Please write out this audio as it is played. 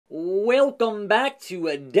Welcome back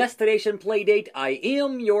to Destination Playdate. I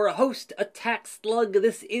am your host, Attack Slug.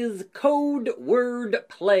 This is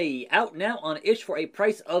CodeWordPlay, out now on itch for a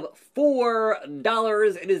price of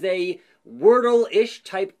 $4. It is a Wordle-ish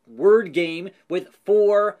type word game with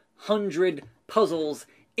 400 puzzles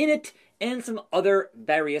in it and some other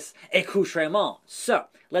various accoutrements. So,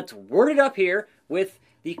 let's word it up here with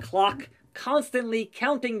the clock constantly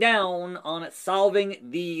counting down on solving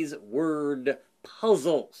these word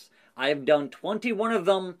puzzles. I have done 21 of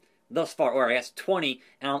them thus far, or I guess 20,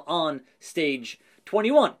 and I'm on stage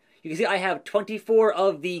 21. You can see I have 24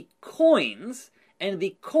 of the coins, and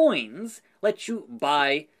the coins let you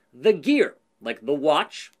buy the gear, like the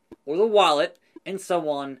watch or the wallet, and so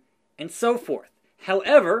on and so forth.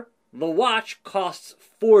 However, the watch costs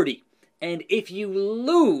 40, and if you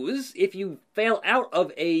lose, if you fail out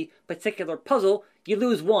of a particular puzzle, you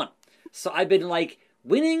lose one. So I've been like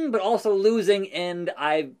winning, but also losing, and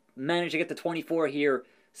I've managed to get to 24 here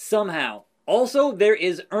somehow. Also, there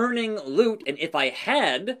is earning loot, and if I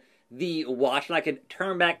had the watch, and I could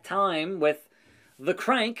turn back time with the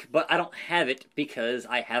crank, but I don't have it because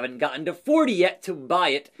I haven't gotten to 40 yet to buy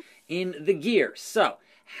it in the gear. So,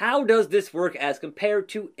 how does this work as compared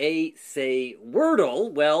to a, say,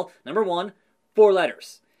 Wordle? Well, number one, 4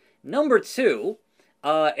 letters. Number two,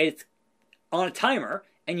 it's on a timer,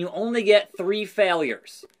 and you only get 3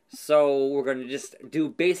 failures. So we're going to just do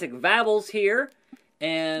basic vowels here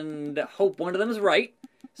and hope one of them is right.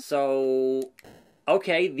 So,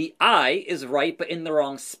 okay, the I is right, but in the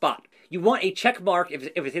wrong spot. You want a check mark if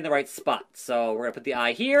it's in the right spot. So we're going to put the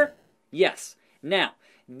I here. Yes. Now,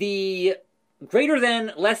 the greater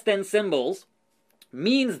than, less than symbols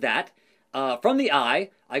means that from the I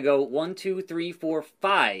go 1, 2, 3, 4,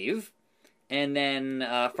 5. And then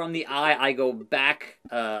from the I go back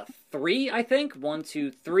 3, I think. 1,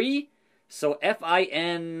 2, 3. So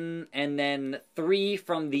F-I-N, and then 3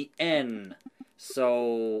 from the N.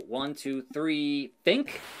 So 1, 2, 3,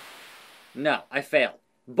 think? No, I failed.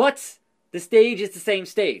 But the stage is the same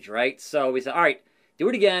stage, right? So we said, all right, do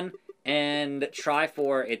it again, and try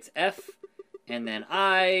for it's F, and then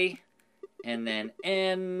I, and then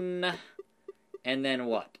N, and then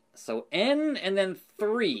what? So N and then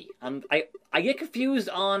 3. I get confused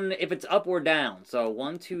on if it's up or down. So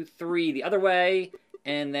 1, 2, 3 the other way,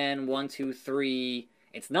 and then 1, 2, 3.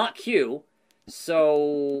 It's not Q.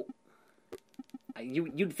 So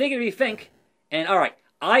you'd think it'd be think. And all right,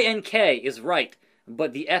 I and K is right,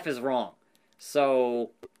 but the F is wrong.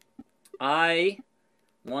 So I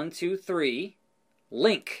 1, 2, 3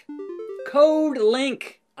 link. Code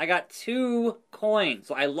link. I got 2 coins.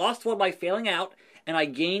 So I lost one by failing out, and I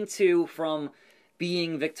gained 2 from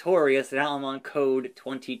being victorious, and now I'm on code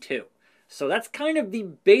 22. So that's kind of the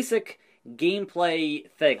basic gameplay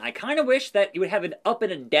thing. I kind of wish that you would have an up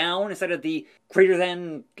and a down instead of the greater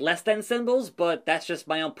than, less than symbols, but that's just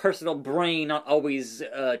my own personal brain not always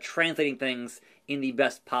translating things in the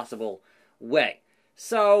best possible way.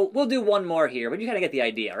 So we'll do one more here, but you kind of get the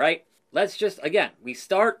idea, right? Let's just, again, we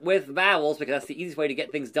start with vowels because that's the easiest way to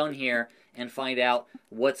get things done here and find out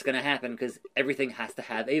what's going to happen because everything has to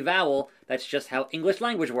have a vowel. That's just how English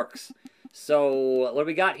language works. So what do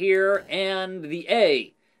we got here? And the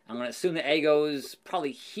A. I'm going to assume the A goes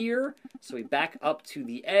probably here. So we back up to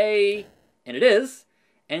the A, and it is.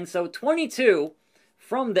 And so 22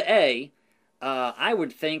 from the A, I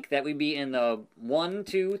would think that we'd be in the 1,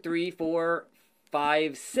 2, 3, 4,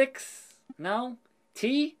 5, 6. No?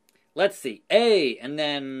 T? Let's see, A, and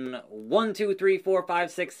then 1, 2, 3, 4, 5,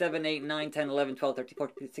 6, 7, 8, 9, 10, 11, 12, 13,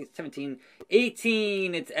 14, 15, 16, 17,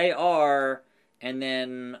 18, it's AR, and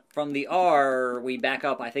then from the R, we back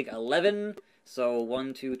up, I think, 11, so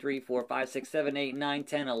 1, 2, 3, 4, 5, 6, 7, 8, 9,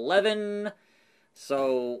 10, 11,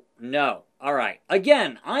 so no. All right,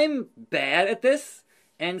 again, I'm bad at this,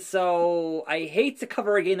 and so I hate to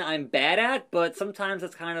cover a game that I'm bad at, but sometimes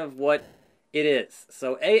that's kind of what it is.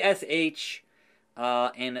 So ASH,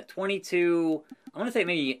 and 22, I'm going to say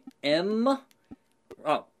maybe M.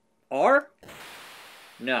 Oh, R?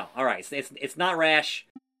 No, alright, it's not rash.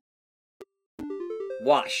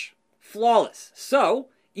 Wash. Flawless. So,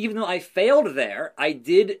 even though I failed there, I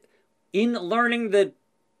did, in learning the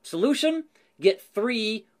solution, get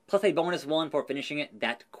 3 plus a bonus 1 for finishing it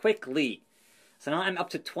that quickly. So now I'm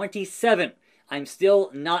up to 27. I'm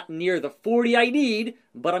still not near the 40 I need,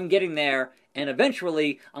 but I'm getting there, and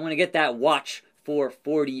eventually I'm going to get that watch for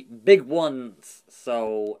 40 big ones.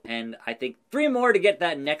 So, and I think 3 more to get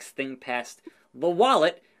that next thing past the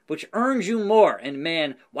wallet, which earns you more. And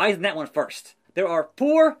man, why isn't that one first? There are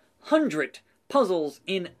 400 puzzles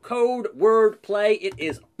in CodeWordPlay. It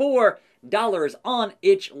is $4 on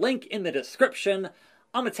itch. Link in the description.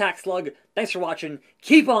 I'm Attack Slug. Thanks for watching.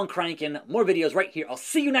 Keep on cranking. More videos right here. I'll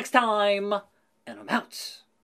see you next time. And I'm out.